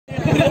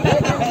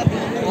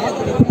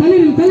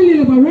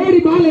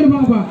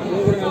வாங்கப்பா.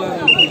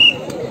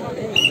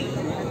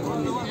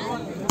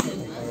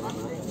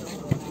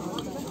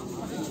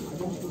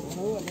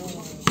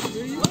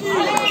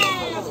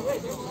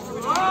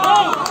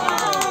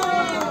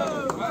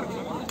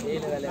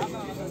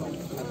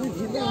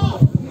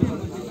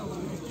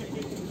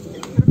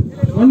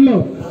 ஒன்லோ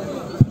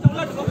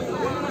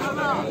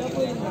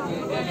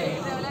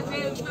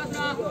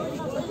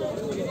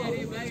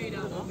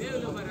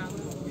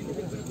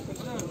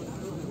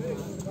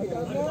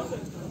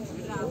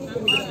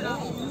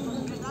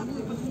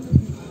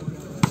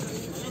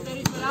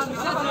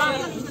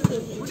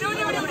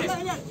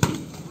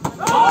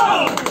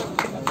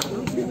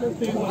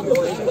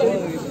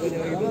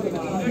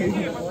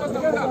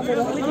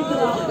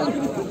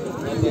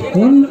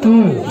one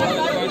all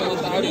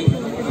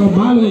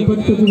பால்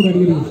பத்து கூட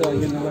அடிக்கிறீங்க.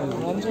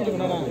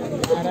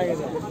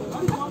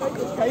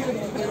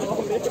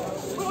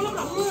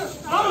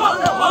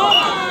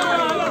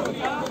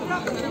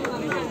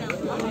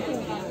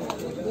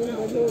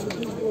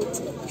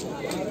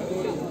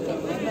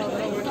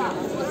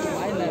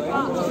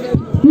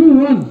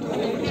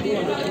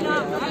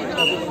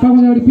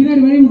 கொஞ்சம் அப்படி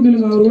பின்னாடி வழி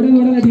விட்டுருங்க. அவர் உடனே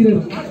உடனே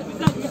அடிக்கிறார்.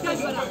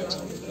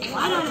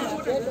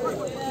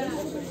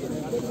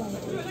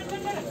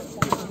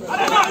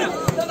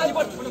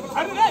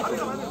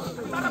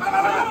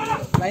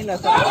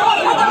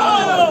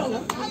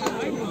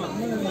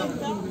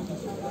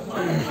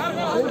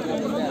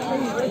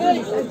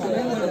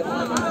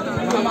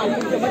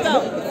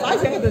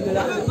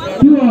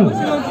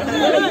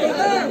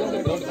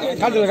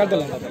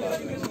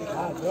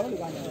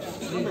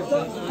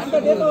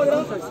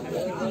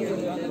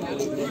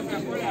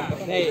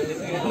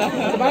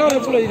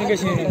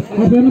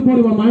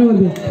 போடுவா மழை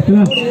வந்து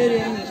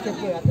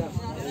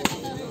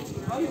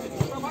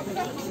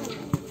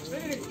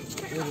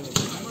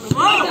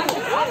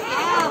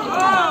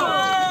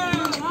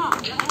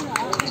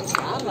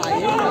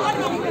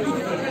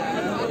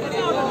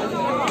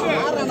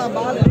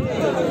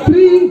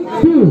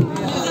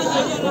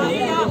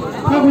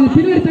கொஞ்சம்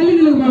பின்னாடி தள்ளி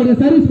நிலுங்கப்பா. அவருடைய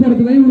சர்வீஸ்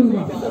போடுறது வை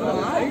விடுங்கப்பா.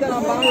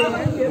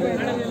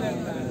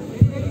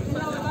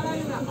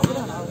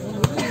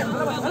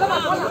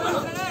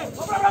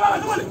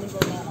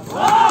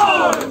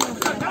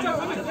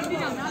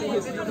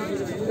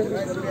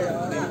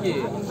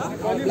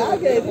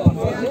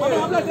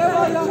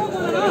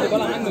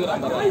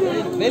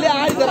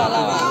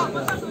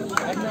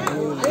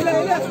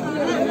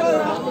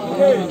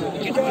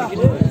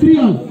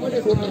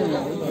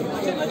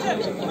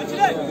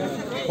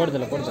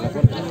 போடுதல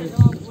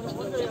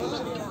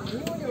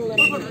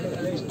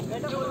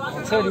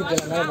சரி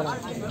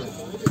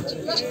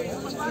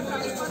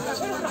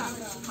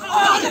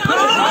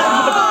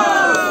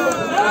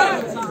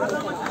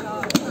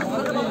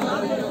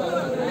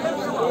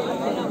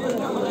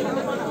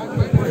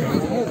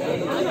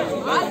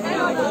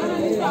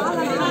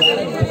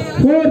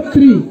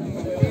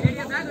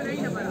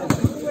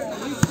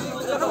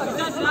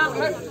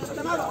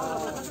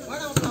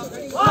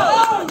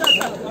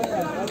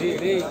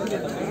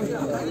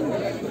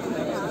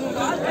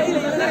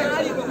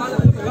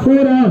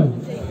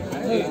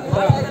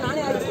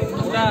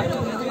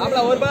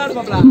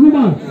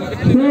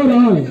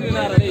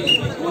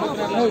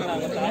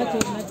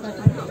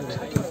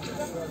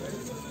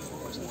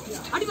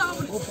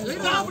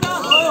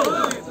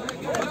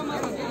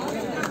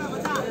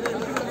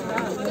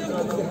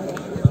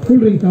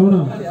கூல் ட்ரிங்க்ஸ்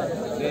அவனா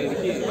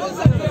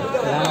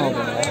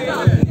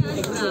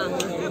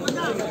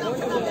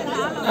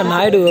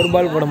நாயுடு ஒரு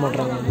பால் போட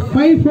மாட்டாங்க.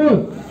 5-4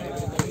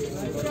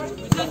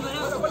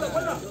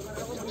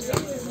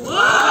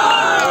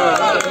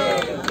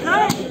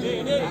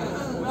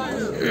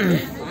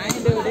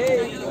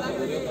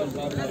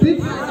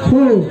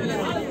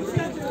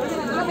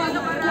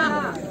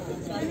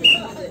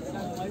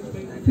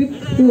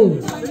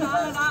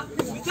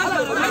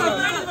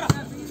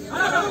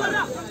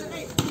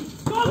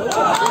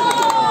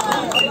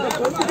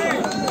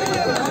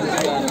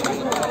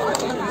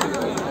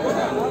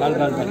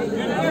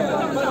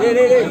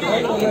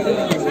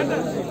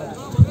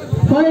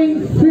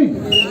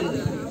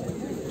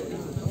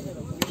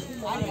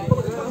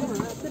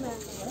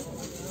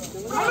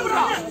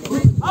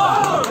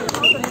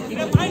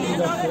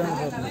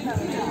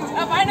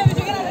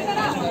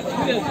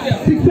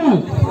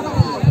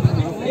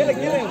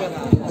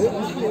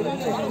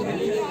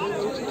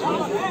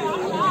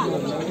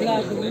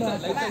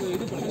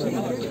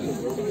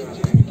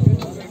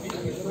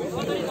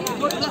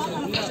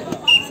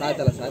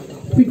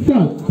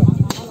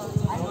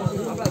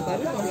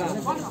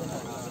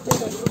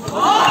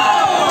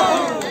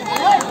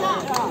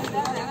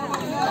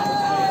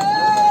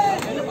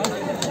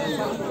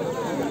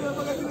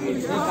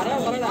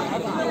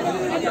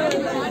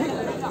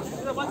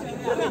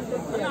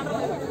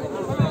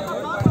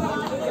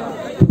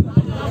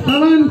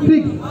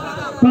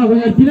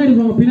 பின்னாடி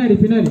போங்க, பின்னாடி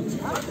பின்னாடி.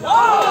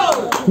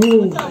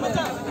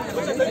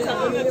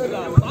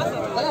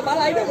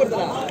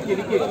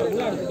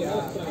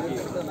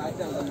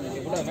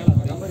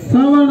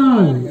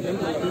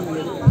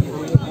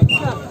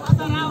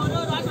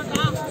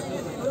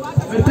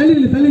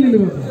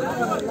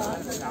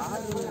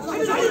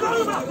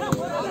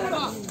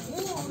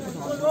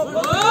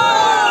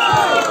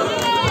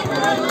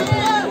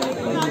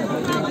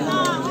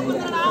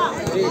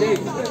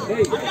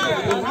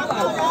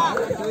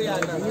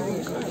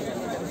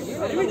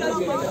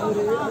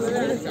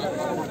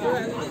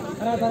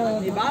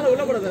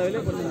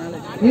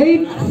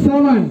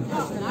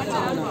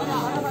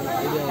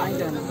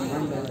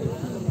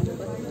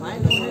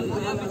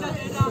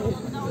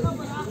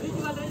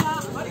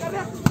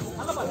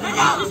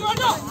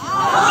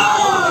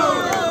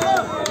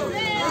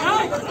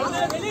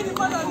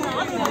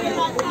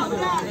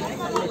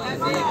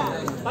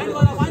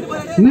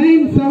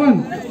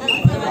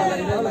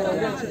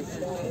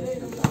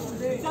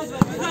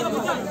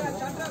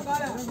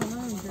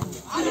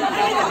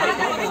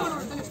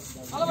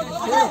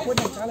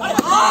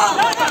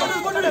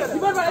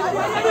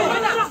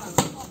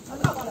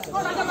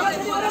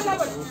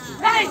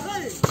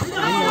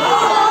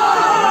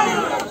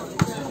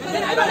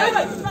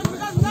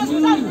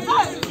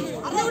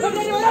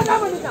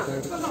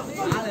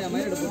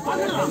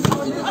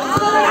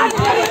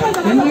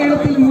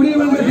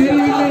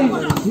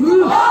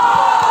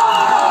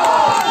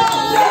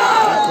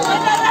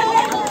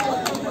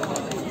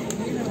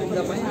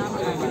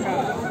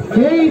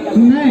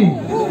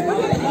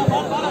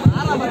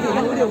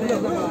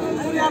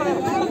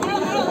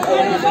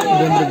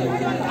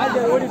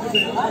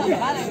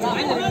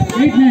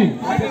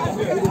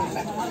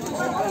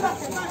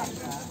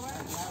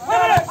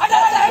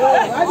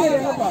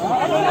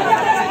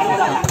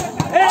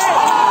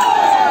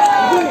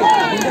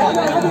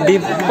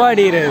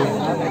 டிப்பாடிறது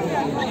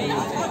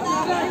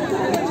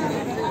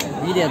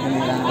video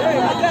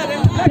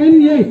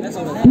 10-8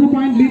 2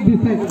 point lead this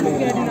side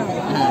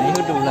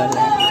யூடியூப்ல இல்ல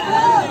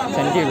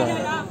சென்டில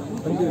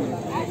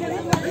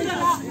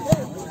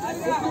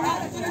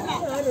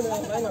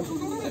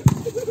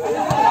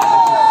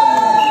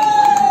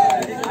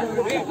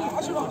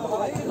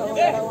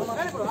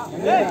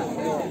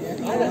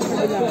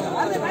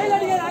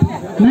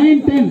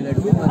 9-10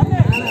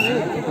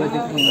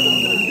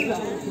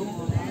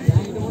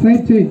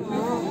 side change.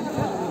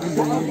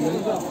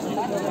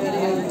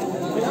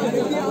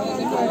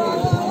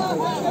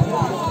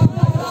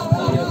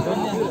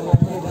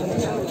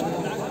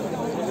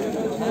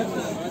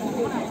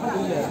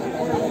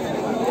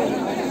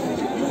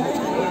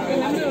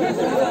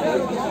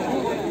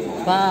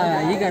 பா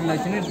ஈ கார்டுல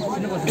சின்ன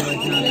சின்ன பசங்க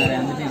வச்சிருக்காங்க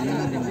அந்த டைம்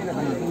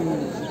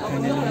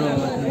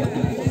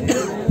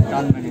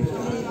கால் பண்ணி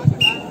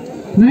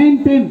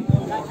 9-10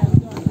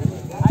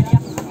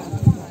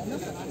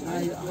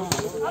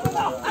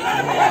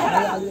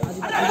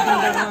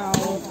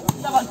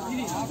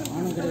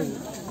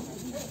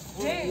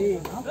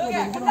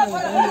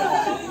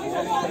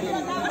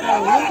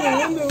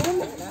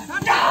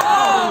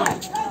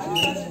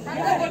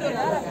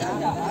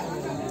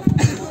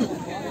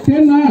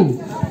 10-all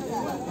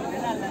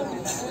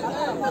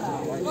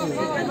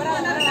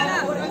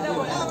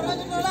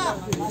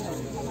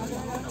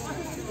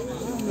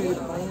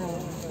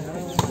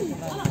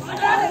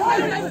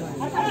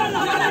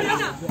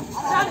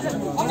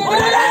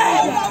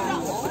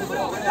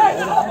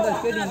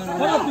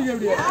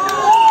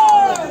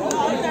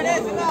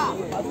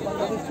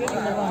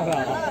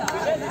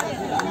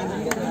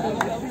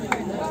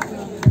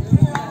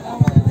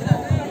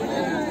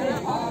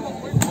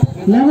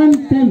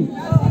 11-10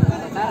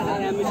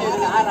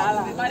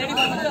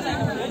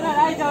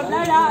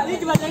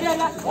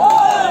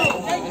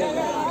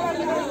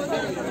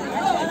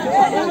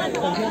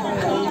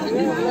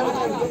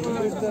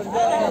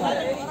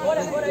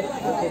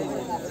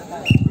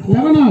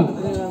 11-all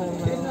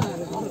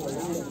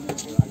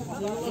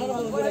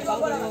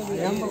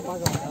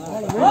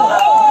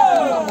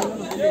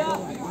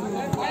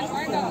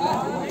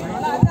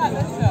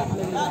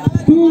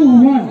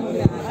 2-1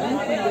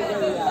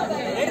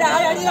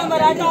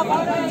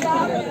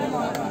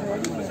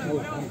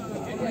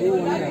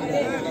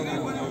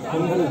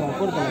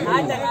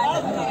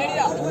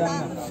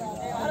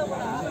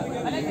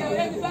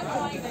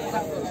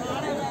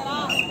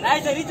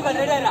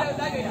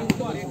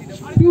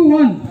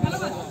 2-1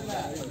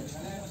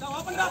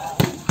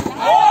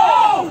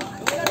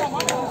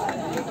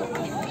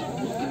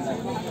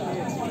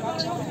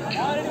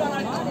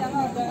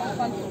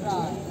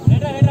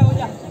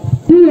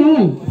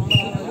 2-all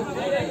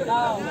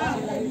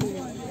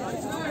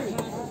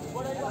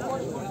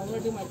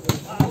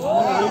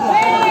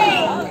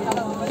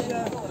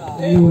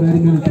ஒரு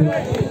அருமையான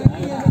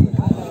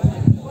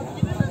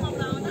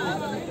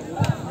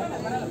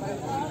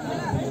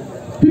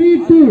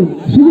 3-2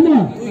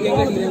 சுகுமார்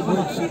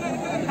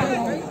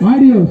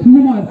ஆடியோ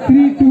சுகுமார்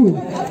 3-2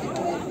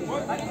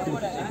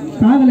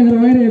 காதலுங்கிற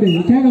வயிறு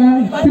கேட்கல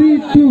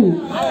 3-2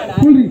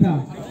 கூல்ட்ரிங்ஸா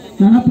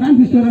நான்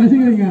பிரான்சிஸ்டர்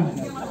ரசிக்கிறீங்க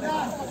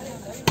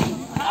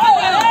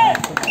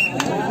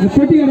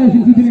பொட்டி கடை வச்சு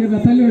சுற்றி நிற்கிறதா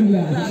தள்ளி வரல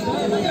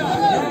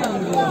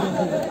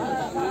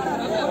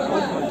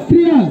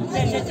 3-all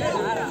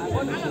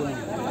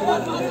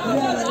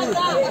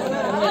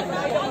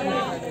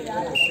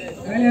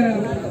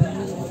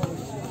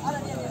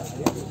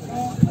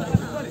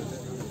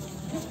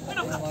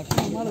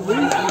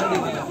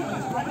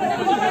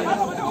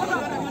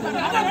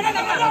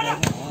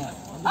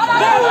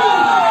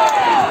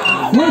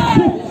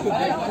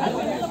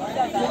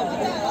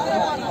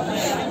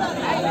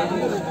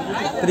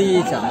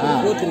each.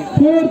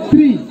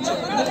 4-3.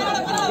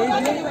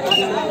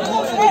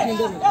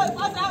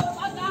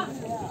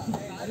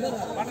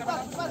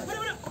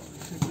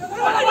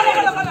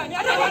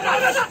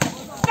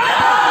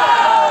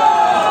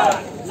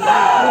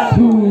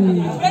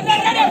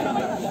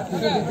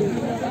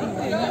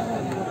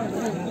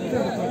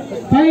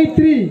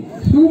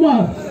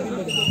 Sumar.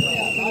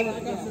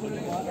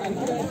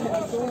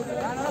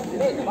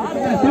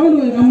 Sound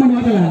அம்மா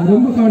மாட்டல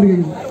ரொம்ப சவுண்ட்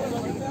கேக்குது.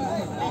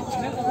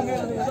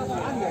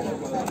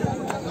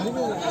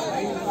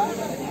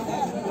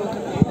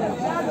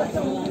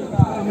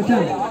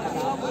 மச்சான்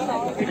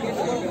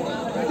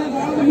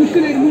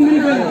முஸ்கில் 3 மணி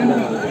போய்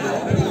கண்டிப்பா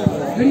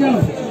ரெடியா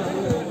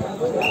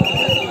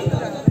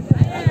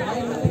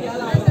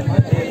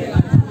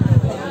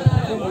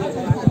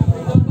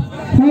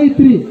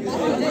 5-3.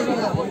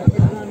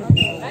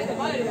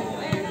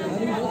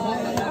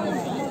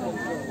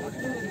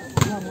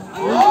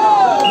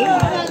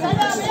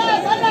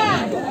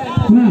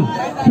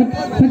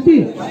 Sakti,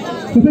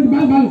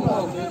 bal.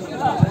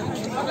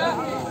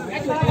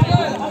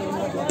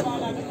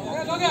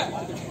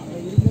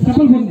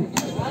 Couple ball.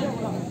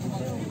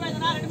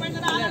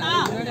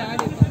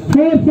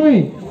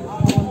 4-5.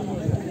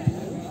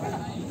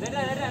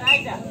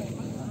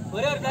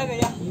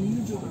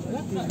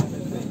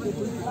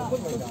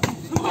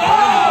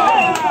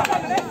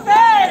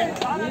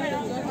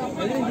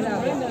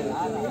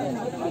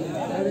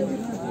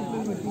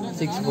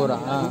 Six 4.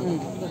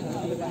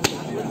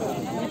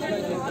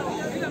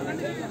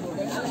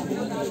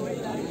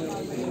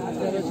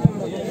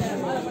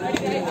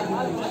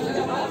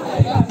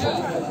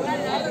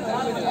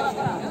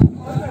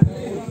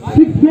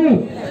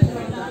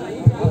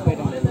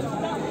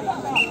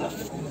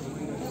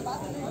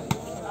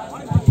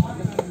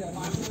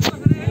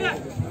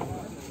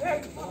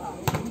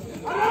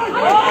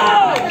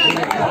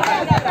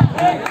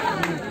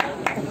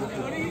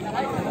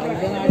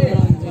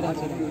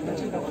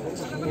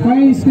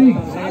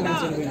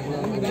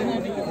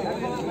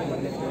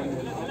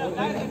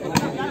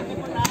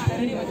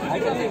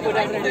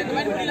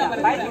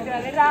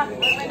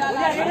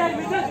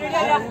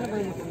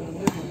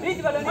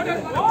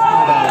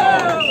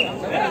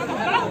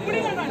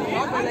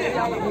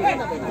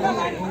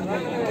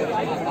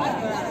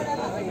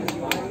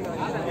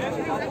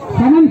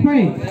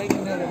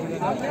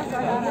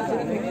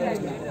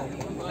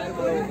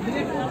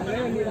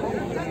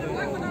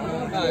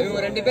 இவங்க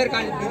ரெண்டு பேர்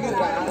காணி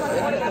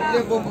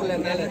அப்படியே போக முடியல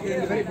மேல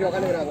ரெண்டு பேரும் இப்படி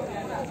உட்காந்துக்கிறாங்க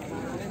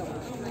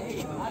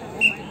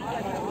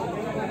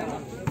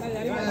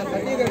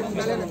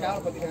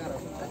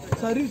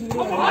சரி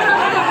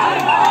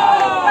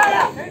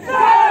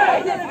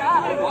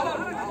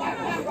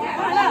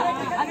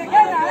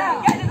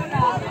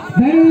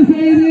தயவு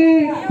செய்து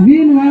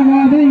வீண்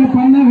வாங்காத இங்க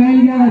பண்ண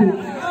வேலையானது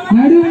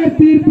நடுவர்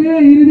தீர்ப்பு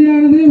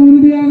இறுதியானது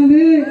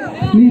உறுதியானது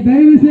நீ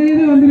தயவு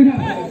செய்து வந்திருக்க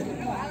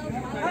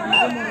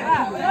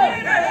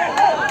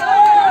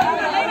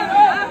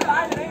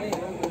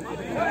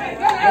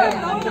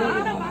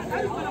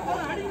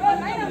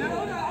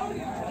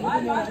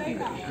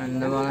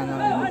அந்த பாலம்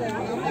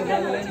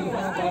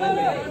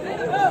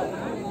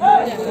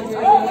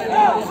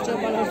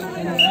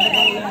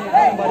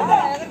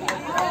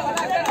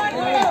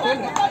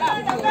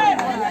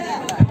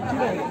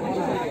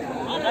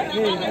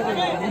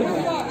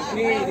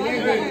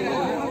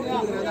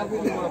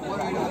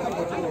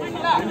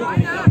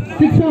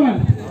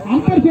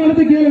அம்பர்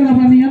சோழத்தை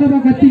கேளுங்கப்பா நீ என்னப்பா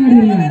கத்தி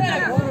கடிறீங்க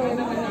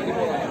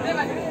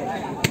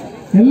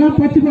எல்லாம்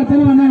பச்சு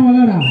பார்த்தாலும் வந்தாங்க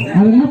விளையாடா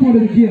அது என்ன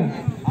போடுது கீழே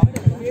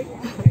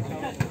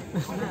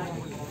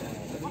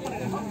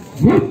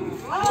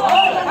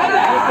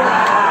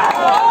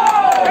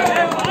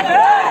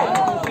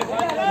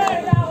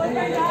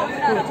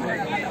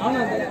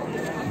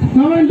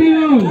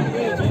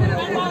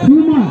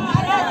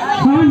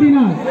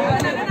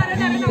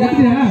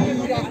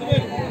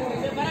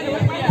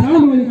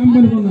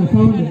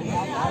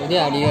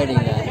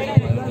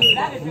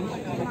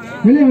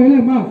வெளியே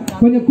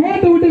கொஞ்சம்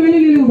கோட்டை விட்டு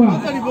வெளியே நில்லுங்கப்பா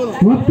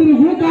ஒருத்தர்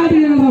கூட காட்டு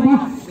ஏறப்பா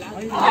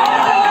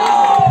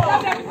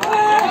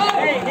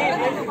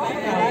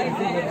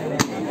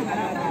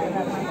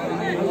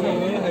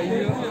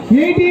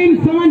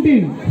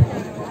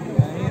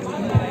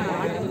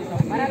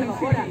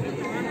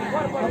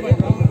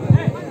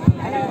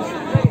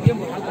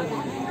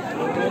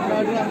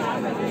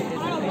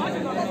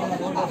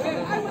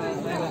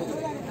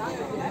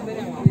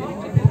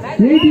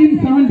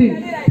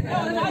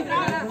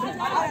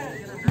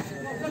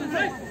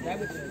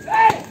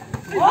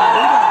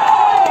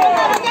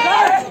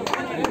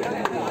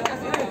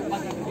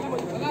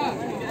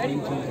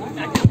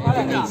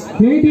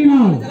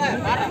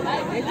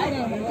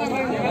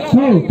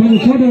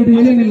கொஞ்சம் போட்டோ விட்டு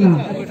வெளியே நில்லாம்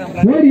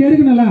ஓடி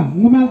எடுக்கணும்ல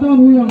உங்க மேலதான்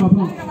வந்து ஊழுவாங்க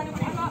அப்புறம்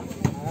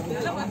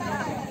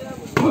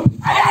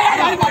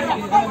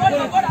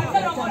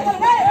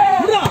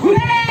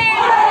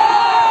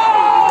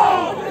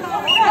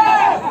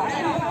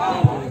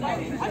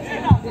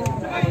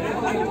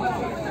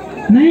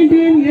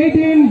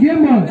 19-18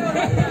 game ball.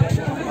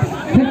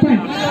 Set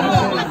point.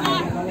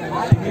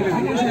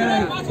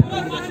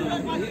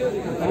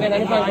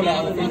 Set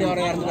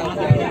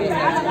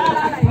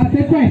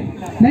point.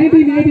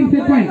 19-18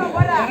 set point.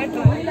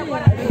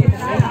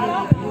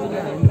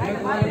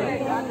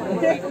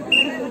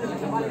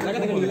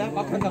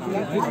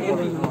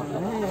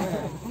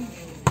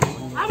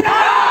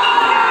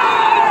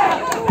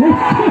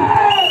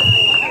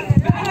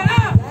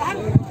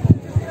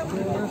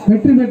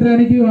 வெற்றி பெற்ற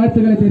அணிக்கு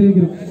வாழ்த்துக்களை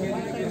தெரிவிக்கிறோம்.